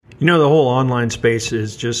You know, the whole online space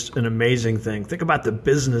is just an amazing thing. Think about the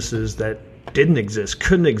businesses that didn't exist,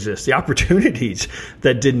 couldn't exist, the opportunities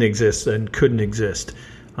that didn't exist and couldn't exist.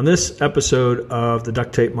 On this episode of the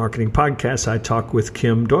Duct Tape Marketing Podcast, I talk with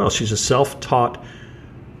Kim Doyle. She's a self-taught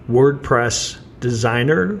WordPress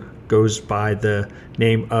designer, goes by the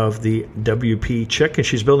name of the WP Chick, and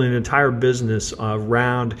she's building an entire business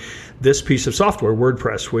around this piece of software,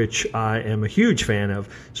 WordPress, which I am a huge fan of.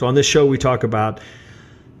 So on this show, we talk about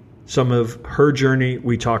some of her journey.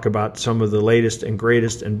 We talk about some of the latest and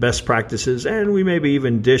greatest and best practices, and we maybe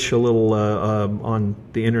even dish a little on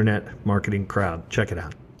the internet marketing crowd. Check it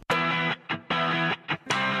out.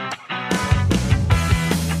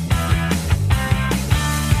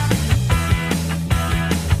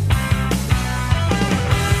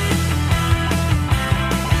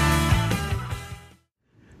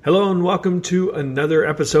 Hello and welcome to another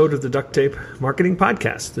episode of the Duct Tape Marketing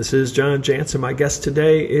Podcast. This is John Jansen. My guest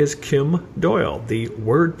today is Kim Doyle, the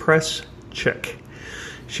WordPress Chick.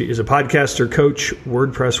 She is a podcaster, coach,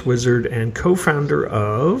 WordPress wizard, and co-founder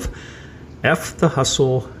of F the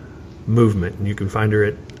Hustle Movement. And you can find her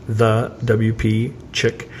at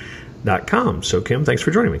thewpchick.com. So Kim, thanks for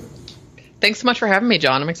joining me. Thanks so much for having me,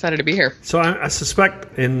 John. I'm excited to be here. So I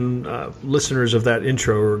suspect listeners of that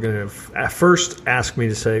intro are going to first ask me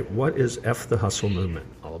to say, what is F the Hustle Movement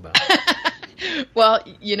all about? Well,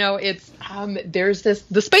 you know, it's there's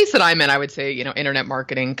the space that I'm in, I would say, you know, internet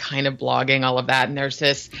marketing, kind of blogging, all of that. And there's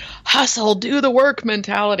this hustle, do the work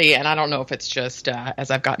mentality. And I don't know if it's just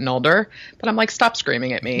as I've gotten older, but I'm like, stop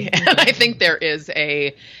screaming at me. And I think there's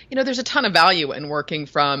a ton of value in working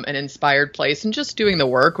from an inspired place and just doing the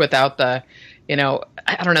work without the, you know,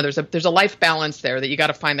 I don't know, there's a life balance there that you got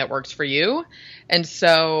to find that works for you. And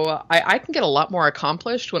so I can get a lot more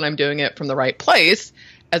accomplished when I'm doing it from the right place,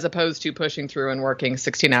 as opposed to pushing through and working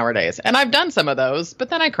 16-hour days. And I've done some of those, but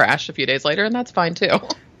then I crash a few days later, and that's fine too.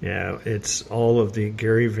 Yeah, it's all of the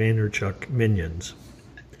Gary Vaynerchuk minions.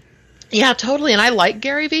 Yeah, totally. And I like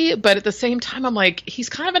Gary V, but at the same time, I'm like, he's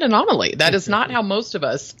kind of an anomaly. That is not how most of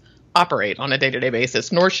us operate on a day-to-day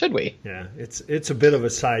basis, nor should we. Yeah, it's a bit of a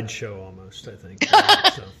sideshow almost, I think.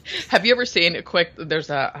 So. Have you ever seen there's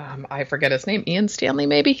I forget his name, Ian Stanley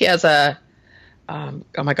maybe? He has a, oh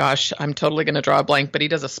my gosh, I'm totally going to draw a blank, but he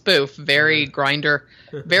does a spoof, very grinder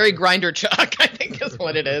Chuck, I think is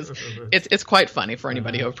what it is. It's quite funny for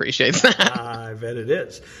anybody who appreciates that. I bet it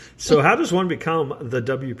is. So how does one become the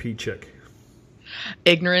WP Chick?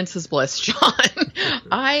 Ignorance is bliss, John.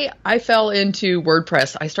 I fell into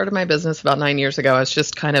WordPress. I started my business about 9 years ago. I was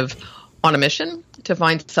just kind of on a mission to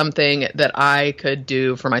find something that I could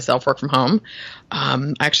do for myself, work from home.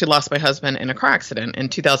 I actually lost my husband in a car accident in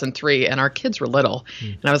 2003, and our kids were little.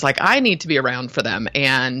 And I was like, I need to be around for them.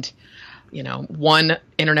 And, you know, one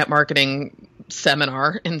internet marketing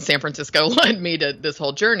seminar in San Francisco led me to this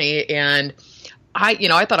whole journey. And I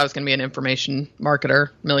thought I was going to be an information marketer,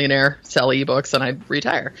 millionaire, sell ebooks, and I'd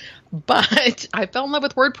retire. But I fell in love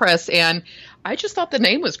with WordPress, and I just thought the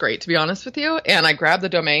name was great, to be honest with you. And I grabbed the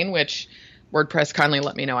domain, which WordPress kindly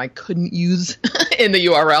let me know I couldn't use in the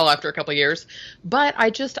URL after a couple of years. But I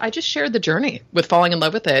just shared the journey with falling in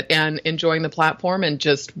love with it and enjoying the platform and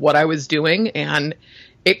just what I was doing. And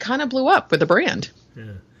it kind of blew up with the brand.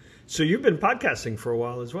 Yeah. So you've been podcasting for a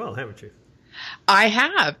while as well, haven't you? I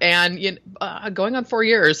have, and going on 4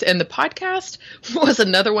 years, and the podcast was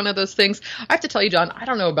another one of those things. I have to tell you, John, I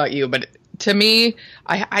don't know about you, but to me,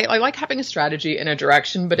 I like having a strategy and a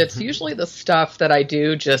direction, but it's usually the stuff that I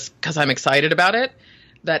do just because I'm excited about it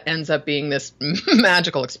that ends up being this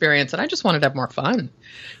magical experience, and I just wanted to have more fun.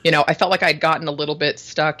 You know, I felt like I'd gotten a little bit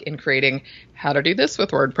stuck in creating how to do this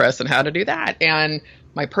with WordPress and how to do that, and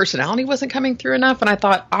my personality wasn't coming through enough, and I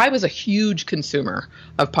thought I was a huge consumer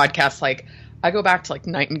of podcasts. Like, I go back to like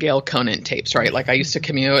Nightingale Conant tapes, right? Like I used to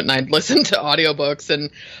commute and I'd listen to audiobooks.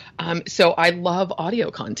 And so I love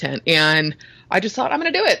audio content, and I just thought I'm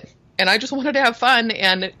going to do it. And I just wanted to have fun.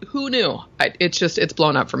 And who knew? It's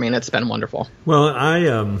blown up for me, and it's been wonderful. Well, I,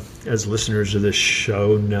 as listeners of this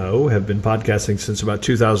show know, have been podcasting since about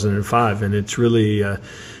 2005. And it's really,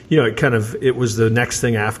 it was the next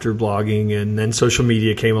thing after blogging, and then social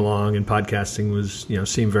media came along, and podcasting was,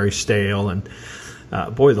 seemed very stale. And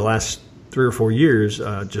the last 3 or 4 years,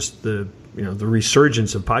 just the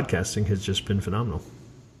resurgence of podcasting has just been phenomenal.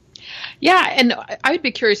 Yeah, and I'd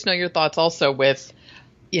be curious to know your thoughts also with,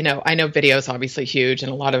 I know video is obviously huge, and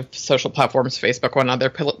a lot of social platforms, Facebook, one other,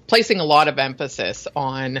 placing a lot of emphasis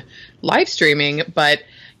on live streaming, but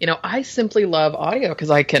I simply love audio because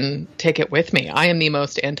I can take it with me. I am the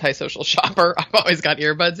most antisocial shopper. I've always got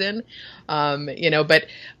earbuds in, but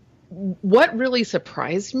what really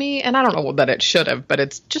surprised me, and I don't know that it should have, but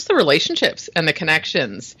it's just the relationships and the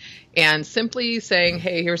connections, and simply saying,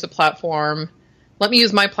 hey, here's a platform. Let me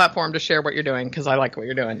use my platform to share what you're doing because I like what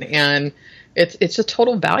you're doing. And it's a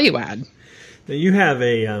total value add. Now you have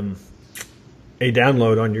a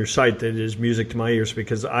download on your site that is music to my ears,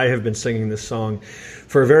 because I have been singing this song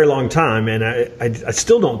for a very long time, and I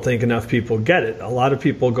still don't think enough people get it. A lot of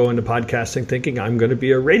people go into podcasting thinking I'm going to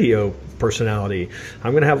be a radio personality.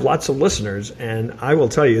 I'm going to have lots of listeners, and I will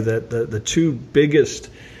tell you that the two biggest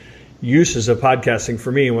uses of podcasting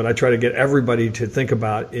for me, and what I try to get everybody to think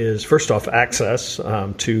about, is first off access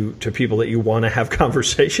to people that you want to have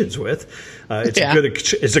conversations with.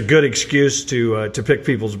 It's a good excuse to pick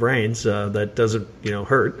people's brains that doesn't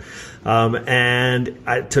hurt.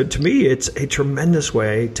 To me, it's a tremendous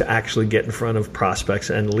way to actually get in front of prospects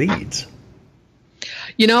and leads.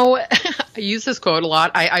 I use this quote a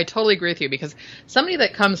lot. I totally agree with you, because somebody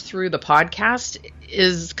that comes through the podcast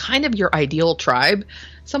is kind of your ideal tribe.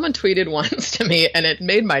 Someone tweeted once to me, and it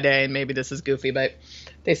made my day, and maybe this is goofy, but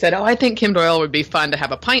they said, I think Kim Doyle would be fun to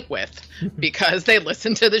have a pint with because they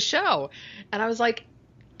listen to the show. And I was like,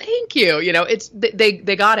 thank you.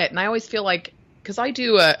 They got it. And I always feel like, because I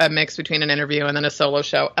do a mix between an interview and then a solo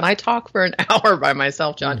show, and I talk for an hour by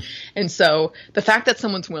myself, John. And so the fact that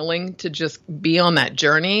someone's willing to just be on that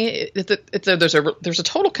journey, there's a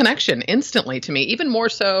total connection instantly to me, even more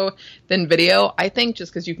so than video. I think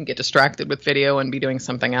just because you can get distracted with video and be doing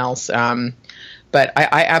something else. But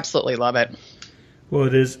I absolutely love it. Well,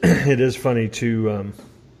 it is funny to,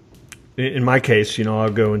 in my case, I'll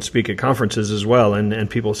go and speak at conferences as well, and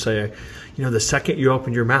people say, the second you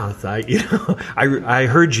open your mouth, I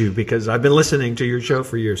heard you because I've been listening to your show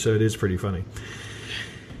for years, so it is pretty funny.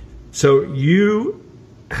 So you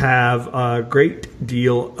have a great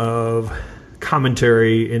deal of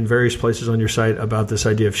commentary in various places on your site about this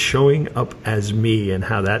idea of showing up as me and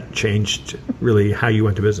how that changed really how you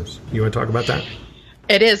went to business. You want to talk about that?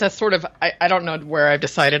 It is a sort of, I don't know where I've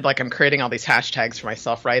decided, like, I'm creating all these hashtags for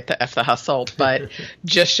myself, right? The F the hustle, but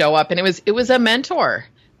just show up. And it was a mentor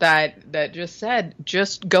that just said,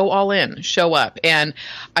 just go all in, show up. And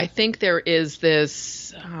I think there is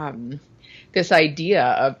this idea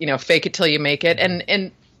of, fake it till you make it.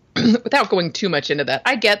 And without going too much into that,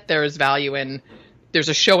 I get there's value in, there's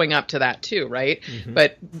a showing up to that too, right? Mm-hmm.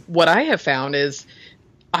 But what I have found is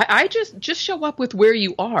I just show up with where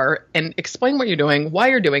you are and explain what you're doing, why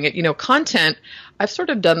you're doing it. Content, I've sort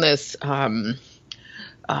of done this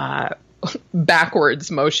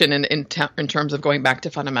backwards motion in terms of going back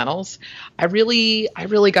to fundamentals. I really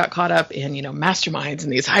got caught up in, masterminds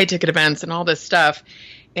and these high ticket events and all this stuff.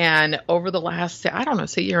 And over the last,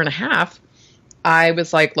 say year and a half, I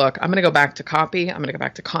was like, look, I'm going to go back to copy. I'm going to go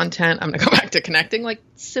back to content. I'm going to go back to connecting, like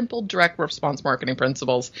simple direct response marketing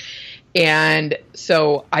principles. And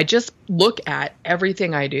so I just look at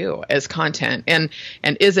everything I do as content and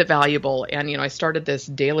is it valuable? And, I started this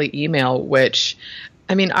daily email, which,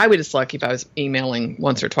 I would just lucky if I was emailing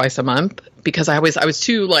once or twice a month, because I was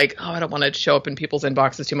too I don't want to show up in people's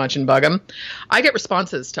inboxes too much and bug them. I get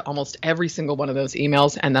responses to almost every single one of those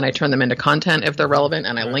emails, and then I turn them into content if they're relevant,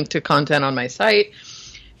 and I link to content on my site.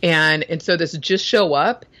 And so this just show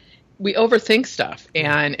up. We overthink stuff,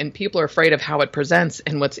 and people are afraid of how it presents.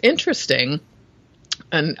 And what's interesting,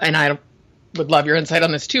 and I would love your insight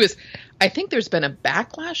on this too, is I think there's been a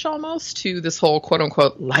backlash almost to this whole quote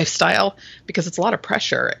unquote lifestyle, because it's a lot of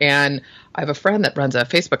pressure. And I have a friend that runs a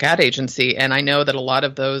Facebook ad agency, and I know that a lot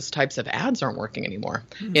of those types of ads aren't working anymore,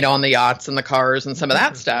 on the yachts and the cars and some of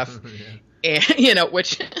that stuff. And,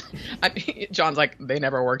 which John's like, they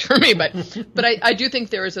never worked for me. But I do think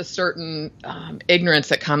there is a certain ignorance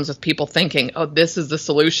that comes with people thinking, oh, this is the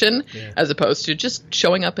solution, as opposed to just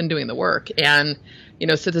showing up and doing the work. And,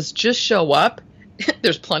 so this just show up.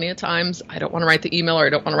 There's plenty of times I don't want to write the email or I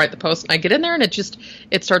don't want to write the post. And I get in there and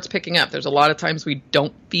it starts picking up. There's a lot of times we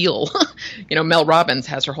don't feel, Mel Robbins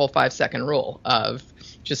has her whole 5-second rule of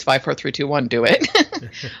just 5, 4, 3, 2, 1, do it.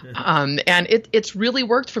 And it's really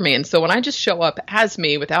worked for me. And so when I just show up as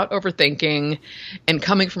me without overthinking and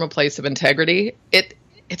coming from a place of integrity,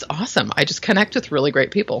 it's awesome. I just connect with really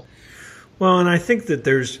great people. Well, and I think that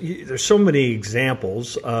there's so many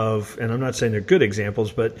examples of, and I'm not saying they're good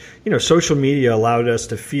examples, but, social media allowed us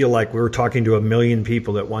to feel like we were talking to 1 million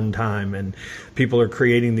people at one time, and people are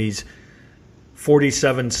creating these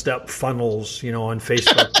 47-step funnels, on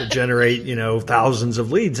Facebook to generate, thousands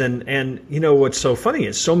of leads. And what's so funny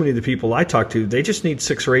is so many of the people I talk to, they just need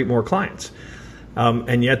 6 or 8 more clients.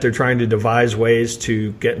 And yet they're trying to devise ways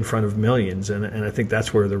to get in front of millions. And I think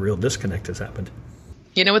that's where the real disconnect has happened.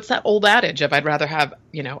 It's that old adage of I'd rather have,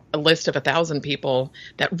 a list of 1,000 people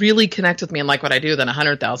that really connect with me and like what I do than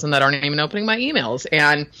 100,000 that aren't even opening my emails.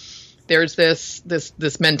 And there's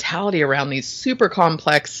this mentality around these super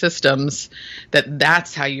complex systems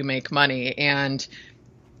that's how you make money. And,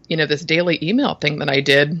 this daily email thing that I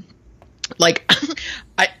did, like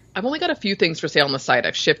I've only got a few things for sale on the site.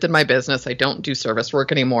 I've shifted my business. I don't do service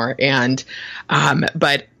work anymore. And,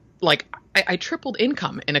 but like I tripled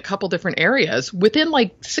income in a couple different areas within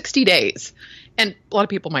like 60 days. And a lot of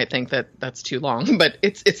people might think that that's too long, but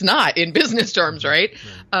it's not in business terms, right?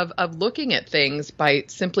 Of looking at things by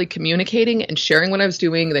simply communicating and sharing what I was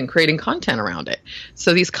doing, then creating content around it.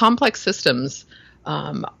 So these complex systems,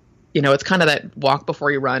 it's kind of that walk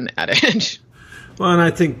before you run adage. Well, and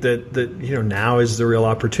I think that now is the real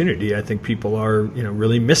opportunity. I think people are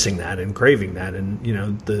really missing that and craving that, and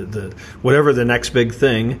the whatever the next big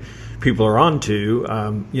thing people are on to.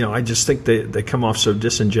 I just think they come off so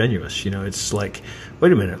disingenuous. It's like,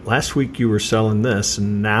 wait a minute, last week you were selling this,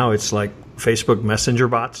 and now it's like Facebook Messenger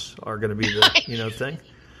bots are going to be the thing.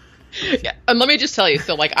 Yeah, and let me just tell you,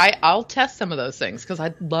 so like I'll test some of those things because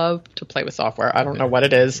I'd love to play with software. I don't know what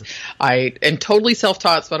it is. I am totally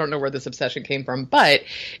self-taught, so I don't know where this obsession came from. But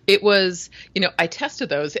it was, I tested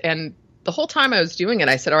those, and the whole time I was doing it,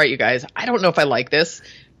 I said, all right, you guys, I don't know if I like this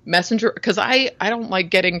Messenger, because I don't like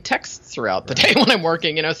getting texts throughout the day when I'm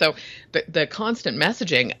working, so the constant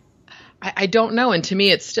messaging, I don't know. And to me,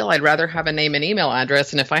 it's still, I'd rather have a name and email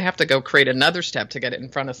address. And if I have to go create another step to get it in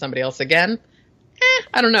front of somebody else again,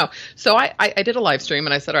 I don't know. So I did a live stream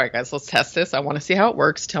and I said, all right, guys, let's test this. I want to see how it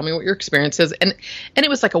works. Tell me what your experience is. And it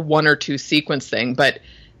was like a 1 or 2 sequence thing, but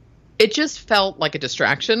it just felt like a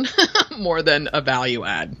distraction more than a value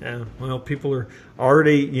add. Yeah. Well, people are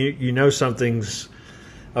already, something's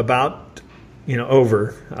about,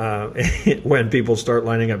 over when people start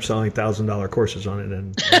lining up selling $1,000 courses on it.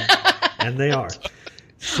 And they are.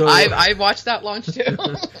 So I've watched that launch too.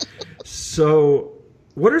 So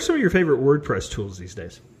what are some of your favorite WordPress tools these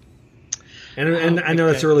days? And I know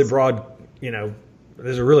that's a really broad,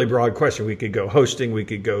 there's a really broad question. We could go hosting, we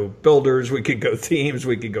could go builders, we could go themes,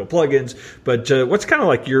 we could go plugins. But what's kind of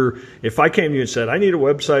like if I came to you and said, I need a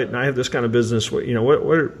website and I have this kind of business,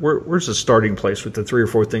 where's the starting place with the 3 or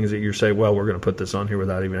 4 things that you say, well, we're going to put this on here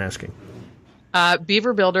without even asking?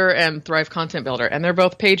 Beaver Builder and Thrive Content Builder, and they're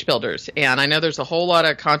both page builders. And I know there's a whole lot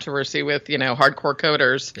of controversy with, hardcore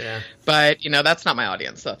coders, but, that's not my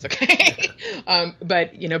audience, so that's okay.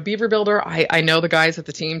 But, Beaver Builder, I know the guys at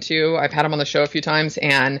the team too. I've had them on the show a few times,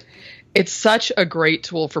 and it's such a great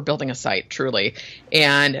tool for building a site, truly.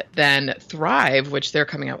 And then Thrive, which they're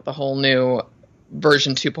coming out with a whole new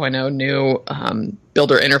version 2.0, new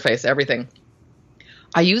builder interface, everything.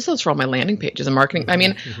 I use those for all my landing pages and marketing. I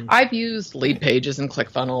mean, I've used Lead Pages and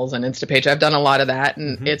ClickFunnels and Instapage. I've done a lot of that,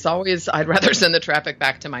 and it's always, I'd rather send the traffic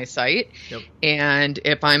back to my site. Yep. And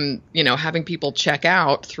if I'm, having people check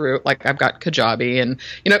out through, like I've got Kajabi and,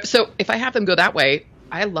 so if I have them go that way,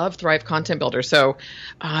 I love Thrive Content Builder. So,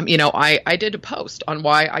 I did a post on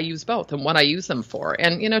why I use both and what I use them for.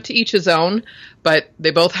 And, to each his own, but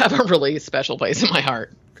they both have a really special place in my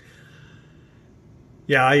heart.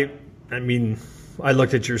 Yeah, I mean, I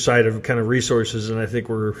looked at your site of kind of resources, and I think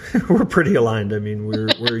we're pretty aligned. I mean,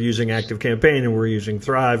 we're using ActiveCampaign, and we're using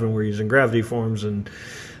Thrive, and we're using Gravity Forms, and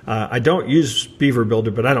I don't use Beaver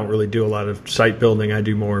Builder, but I don't really do a lot of site building. I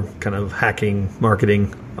do more kind of hacking,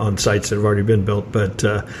 marketing on sites that have already been built. But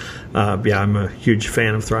I'm a huge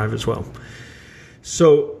fan of Thrive as well.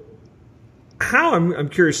 So, I'm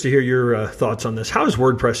curious to hear your thoughts on this. How has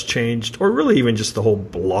WordPress changed, or really even just the whole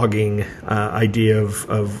blogging idea of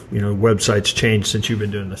websites changed since you've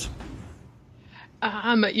been doing this?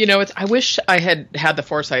 I wish I had the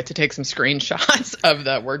foresight to take some screenshots of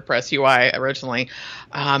the WordPress UI originally.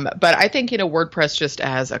 But I think, WordPress just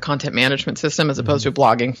as a content management system as opposed to a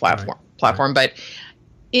blogging platform. Right. But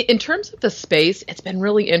in terms of the space, it's been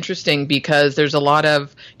really interesting because there's a lot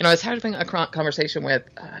of, I was having a conversation with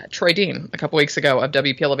Troy Dean a couple weeks ago of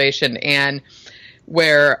WP Elevation, and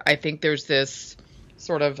where I think there's this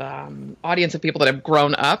sort of audience of people that have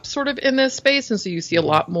grown up sort of in this space. And so you see a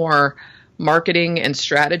lot more marketing and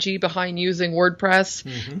strategy behind using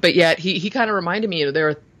WordPress. But yet he kind of reminded me there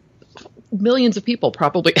are millions of people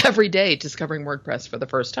probably every day discovering WordPress for the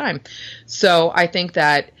first time. So I think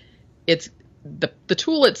that it's the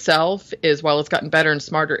tool itself is, while it's gotten better and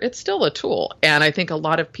smarter, it's still a tool. And I think a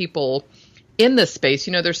lot of people in this space,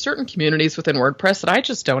 there's certain communities within WordPress that I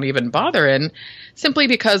just don't even bother in, simply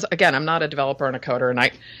because, again, I'm not a developer and a coder, and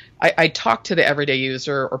I talk to the everyday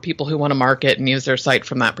user or people who want to market and use their site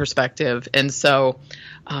from that perspective. And so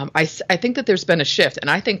I think that there's been a shift,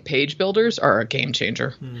 and I think page builders are a game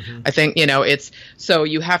changer. I think, it's so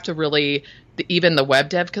you have to really, even the web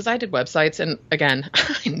dev, because I did websites, and again,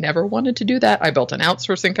 I never wanted to do that. I built an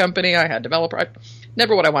outsourcing company. I had developer,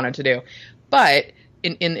 never what I wanted to do. But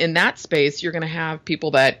in that space, you're going to have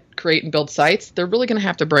people that create and build sites. They're really going to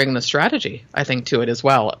have to bring the strategy, I think, to it as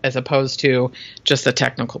well, as opposed to just the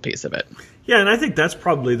technical piece of it. Yeah, and I think that's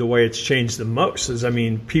probably the way it's changed the most.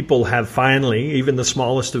 People have finally, even the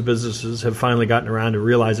smallest of businesses, have finally gotten around to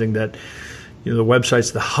realizing that the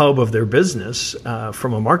website's the hub of their business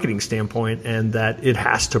from a marketing standpoint, and that it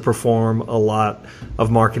has to perform a lot of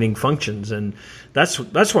marketing functions. And that's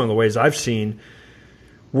one of the ways I've seen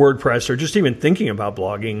WordPress, or just even thinking about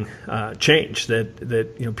blogging, change.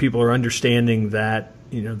 That people are understanding that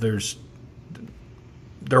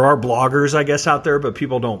there are bloggers, I guess, out there, but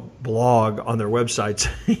people don't blog on their websites,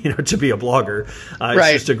 to be a blogger.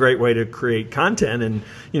 It's just a great way to create content. And,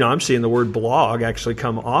 I'm seeing the word blog actually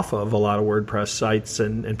come off of a lot of WordPress sites,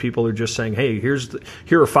 and people are just saying, hey,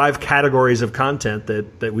 here are 5 categories of content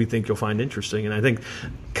that we think you'll find interesting. And I think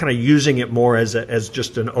kind of using it more as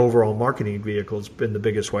just an overall marketing vehicle has been the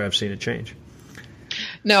biggest way I've seen it change.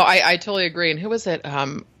 No, I totally agree. And who was it?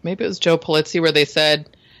 Maybe it was Joe Pulizzi, where they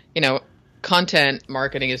said, content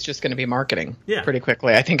marketing is just going to be marketing pretty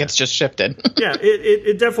quickly. I think it's just shifted. Yeah,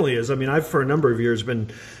 it definitely is. I've for a number of years been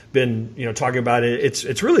talking about it.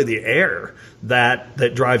 It's really the air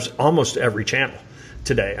that drives almost every channel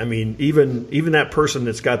today. Even that person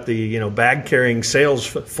that's got the bag carrying sales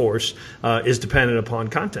force is dependent upon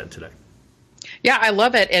content today. Yeah, I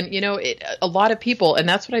love it. And a lot of people, and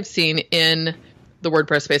that's what I've seen in the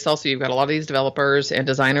WordPress space. Also, you've got a lot of these developers and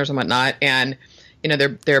designers and whatnot, and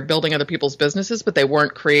they're building other people's businesses, but they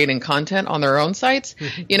weren't creating content on their own sites.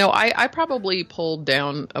 I probably pulled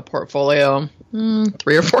down a portfolio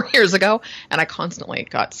 3 or 4 years ago, and I constantly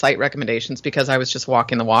got site recommendations because I was just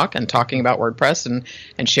walking the walk and talking about WordPress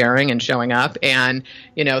and sharing and showing up. And,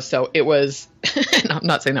 so it was, and I'm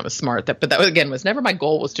not saying that was smart, but that again was never my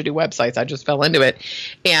goal, was to do websites. I just fell into it.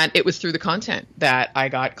 And it was through the content that I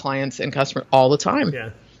got clients and customers all the time.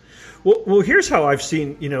 Yeah. Well, here's how I've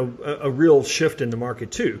seen, a real shift in the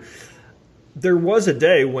market too. There was a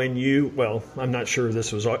day when I'm not sure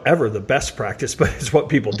this was ever the best practice, but it's what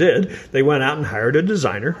people did. They went out and hired a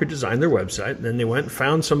designer who designed their website, and then they went and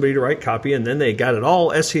found somebody to write copy, and then they got it all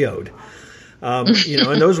SEO'd.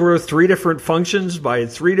 And those were 3 different functions by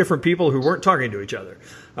 3 different people who weren't talking to each other.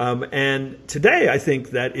 And today, I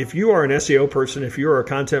think that if you are an SEO person, if you are a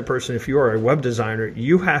content person, if you are a web designer,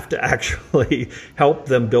 you have to actually help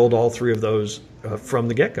them build all 3 of those from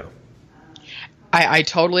the get-go. I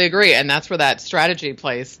totally agree. And that's where that strategy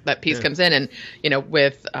piece comes in. And,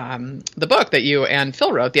 with the book that you and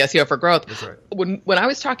Phil wrote, The SEO for Growth, that's right. When I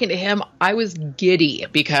was talking to him, I was giddy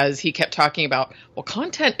because he kept talking about,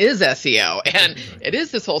 content is SEO, and it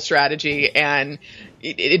is this whole strategy. And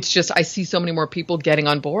it's just, I see so many more people getting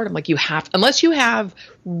on board. I'm like, unless you have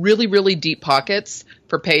really, really deep pockets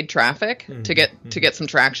for paid traffic to get some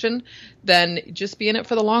traction, then just be in it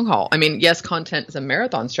for the long haul. Yes, content is a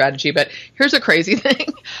marathon strategy, but here's a crazy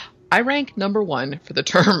thing. I rank number 1 for the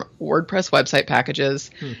term WordPress website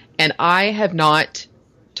packages, and I have not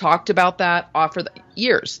talked about that for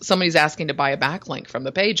years. Somebody's asking to buy a backlink from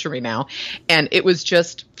the page for me now, and it was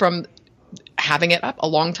just from having it up a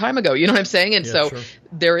long time ago. You know what I'm saying? And sure.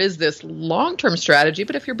 There is this long-term strategy,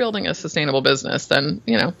 but if you're building a sustainable business, then,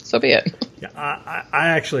 so be it. Yeah, I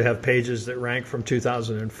actually have pages that rank from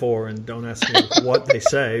 2004, and don't ask me what they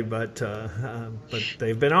say, but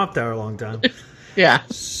they've been out there a long time. Yeah.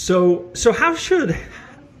 So how should,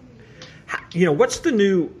 what's the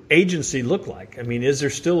new agency look like? Is there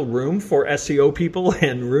still room for SEO people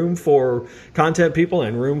and room for content people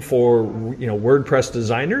and room for, WordPress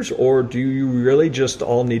designers? Or do you really just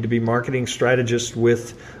all need to be marketing strategists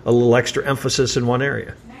with a little extra emphasis in one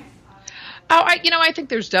area? Oh, I think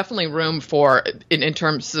there's definitely room for, in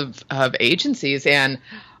terms of agencies. And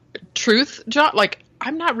truth, John,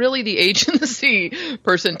 I'm not really the agency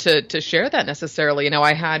person to share that necessarily.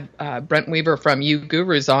 I had Brent Weaver from You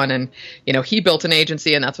Gurus on, and, he built an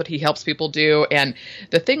agency, and that's what he helps people do. And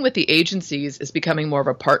the thing with the agencies is becoming more of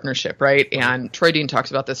a partnership, right? And Troy Dean talks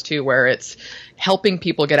about this too, where it's helping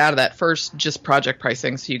people get out of that first just project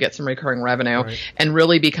pricing so you get some recurring revenue, and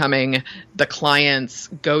really becoming the client's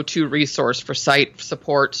go-to resource for site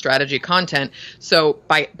support, strategy, content. So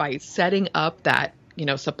by setting up that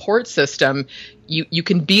support system, you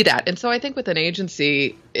can be that. And so I think with an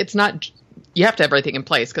agency, it's not, you have to have everything in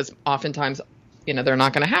place, because oftentimes, they're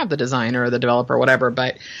not going to have the designer or the developer or whatever,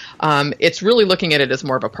 but it's really looking at it as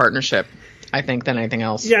more of a partnership, I think, than anything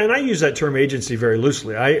else. Yeah, and I use that term agency very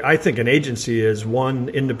loosely. I think an agency is one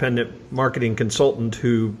independent marketing consultant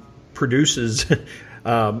who produces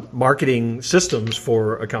marketing systems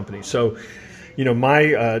for a company. So,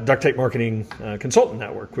 my duct tape marketing consultant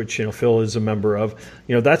network, which Phil is a member of,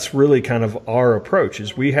 that's really kind of our approach.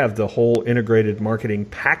 Is we have the whole integrated marketing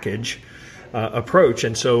package approach,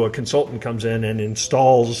 and so a consultant comes in and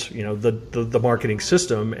installs the marketing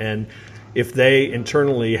system, and if they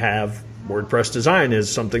internally have WordPress design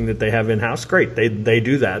is something that they have in-house, great, they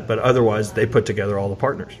do that, but otherwise they put together all the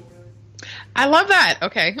partners. I love that.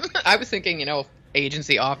 Okay. I was thinking,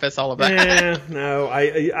 agency, office, all of that. Yeah, no,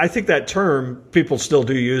 I think that term people still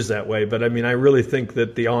do use that way, but I really think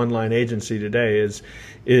that the online agency today is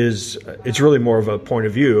it's really more of a point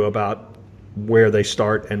of view about where they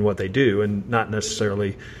start and what they do, and not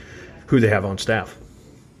necessarily who they have on staff.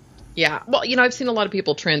 Yeah. Well, I've seen a lot of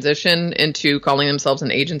people transition into calling themselves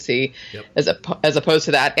an agency. Yep. as opposed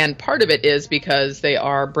to that. And part of it is because they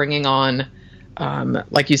are bringing on,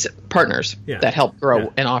 like you said, partners that help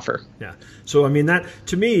grow and offer. Yeah. So, that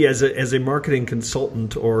to me, as a marketing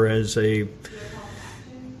consultant or as a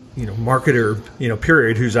marketer,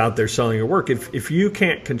 period, who's out there selling your work, if you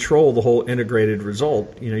can't control the whole integrated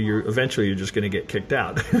result, you're just going to get kicked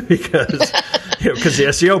out because the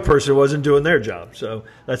SEO person wasn't doing their job. So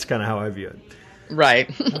that's kind of how I view it. Right.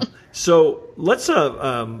 So let's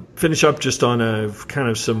finish up just on a kind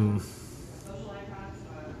of some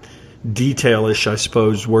detail-ish, I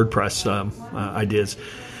suppose, WordPress ideas.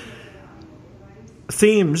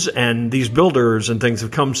 Themes and these builders and things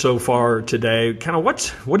have come so far today. Kind of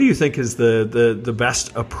what do you think is the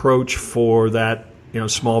best approach for that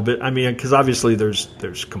small bit? Because obviously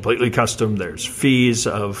there's completely custom. There's fees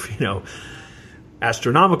of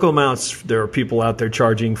astronomical amounts. There are people out there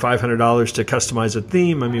charging $500 to customize a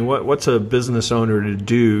theme. What's a business owner to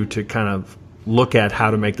do to kind of look at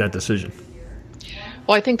how to make that decision?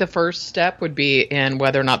 Well, I think the first step would be in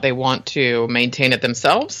whether or not they want to maintain it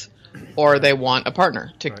themselves, or they want a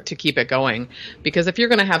partner to keep it going. Because if you're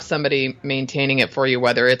going to have somebody maintaining it for you,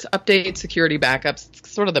 whether it's updates, security, backups,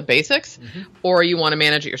 sort of the basics, or you want to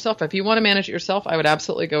manage it yourself. If you want to manage it yourself, I would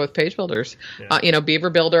absolutely go with page builders. Yeah. Beaver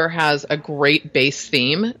Builder has a great base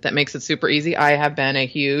theme that makes it super easy. I have been a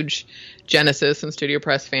huge Genesis and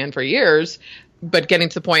StudioPress fan for years, but getting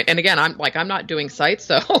to the point, and again, I'm not doing sites,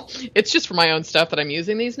 so it's just for my own stuff that I'm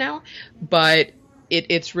using these now. But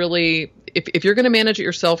it's really, if you're going to manage it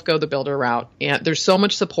yourself, go the builder route. And there's so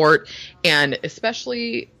much support, and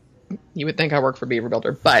especially, you would think I work for Beaver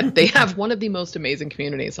Builder, but they have one of the most amazing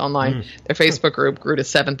communities online. Their Facebook group grew to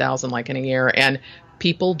 7,000 in a year, and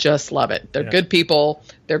people just love it. They're good people.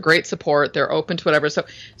 They're great support. They're open to whatever.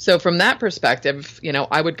 So from that perspective,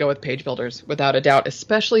 I would go with page builders without a doubt,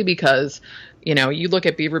 especially because, you look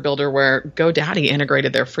at Beaver Builder where GoDaddy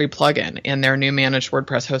integrated their free plugin in their new managed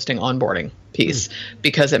WordPress hosting onboarding piece,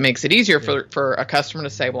 because it makes it easier for a customer to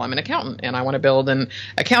say, well, I'm an accountant and I want to build an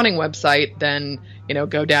accounting website. Then,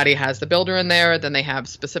 GoDaddy has the builder in there. Then they have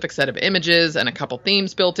specific set of images and a couple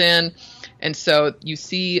themes built in. And so you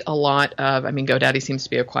see a lot of, GoDaddy seems to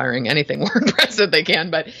be acquiring anything WordPress that they can,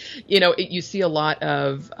 but, you see a lot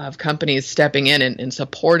of companies stepping in and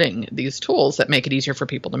supporting these tools that make it easier for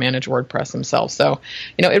people to manage WordPress themselves. So,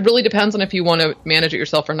 it really depends on if you want to manage it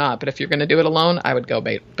yourself or not. But if you're going to do it alone, I would go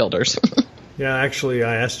builders. Yeah, actually,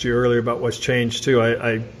 I asked you earlier about what's changed too.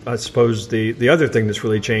 I suppose the other thing that's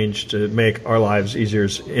really changed to make our lives easier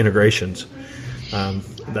is integrations.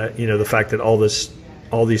 The fact that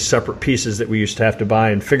all these separate pieces that we used to have to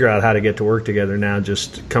buy and figure out how to get to work together now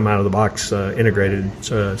just come out of the box integrated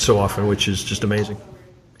so often, which is just amazing.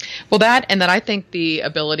 Well, that, and then I think the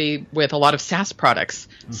ability with a lot of SaaS products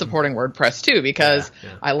supporting WordPress too, because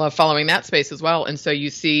I love following that space as well. And so you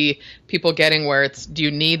see people getting where it's, do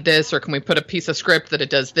you need this, or can we put a piece of script that it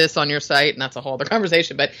does this on your site? And that's a whole other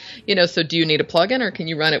conversation. But, so do you need a plugin, or can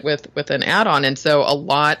you run it with an add-on? And so a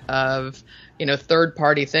lot of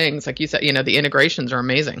third-party things, like you said, the integrations are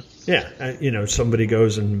amazing. Yeah, somebody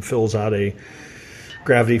goes and fills out a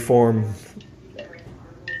Gravity form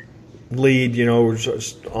lead,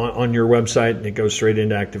 on your website, and it goes straight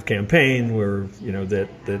into ActiveCampaign, where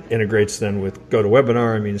that integrates then with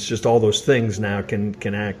GoToWebinar. It's just all those things now can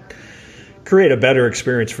create a better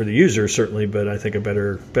experience for the user, certainly, but I think a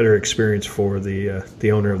better experience for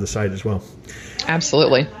the owner of the site as well.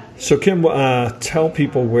 Absolutely. So, Kim, tell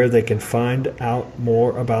people where they can find out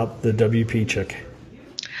more about the WP Chick.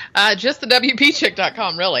 Just the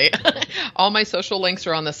WPChick.com, really. All my social links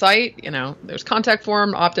are on the site. There's contact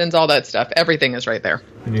form, opt-ins, all that stuff. Everything is right there.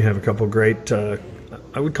 And you have a couple great,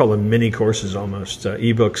 I would call them mini courses almost,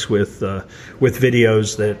 ebooks with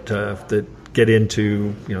videos that get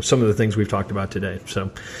into some of the things we've talked about today.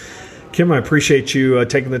 So, Kim, I appreciate you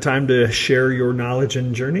taking the time to share your knowledge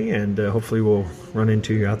and journey, and hopefully we'll run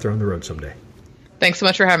into you out there on the road someday. Thanks so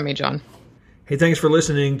much for having me, John. Hey, thanks for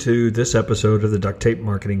listening to this episode of the Duct Tape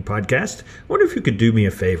Marketing Podcast. I wonder if you could do me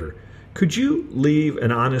a favor. Could you leave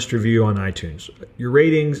an honest review on iTunes? Your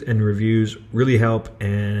ratings and reviews really help,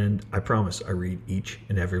 and I promise I read each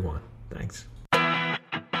and every one. Thanks.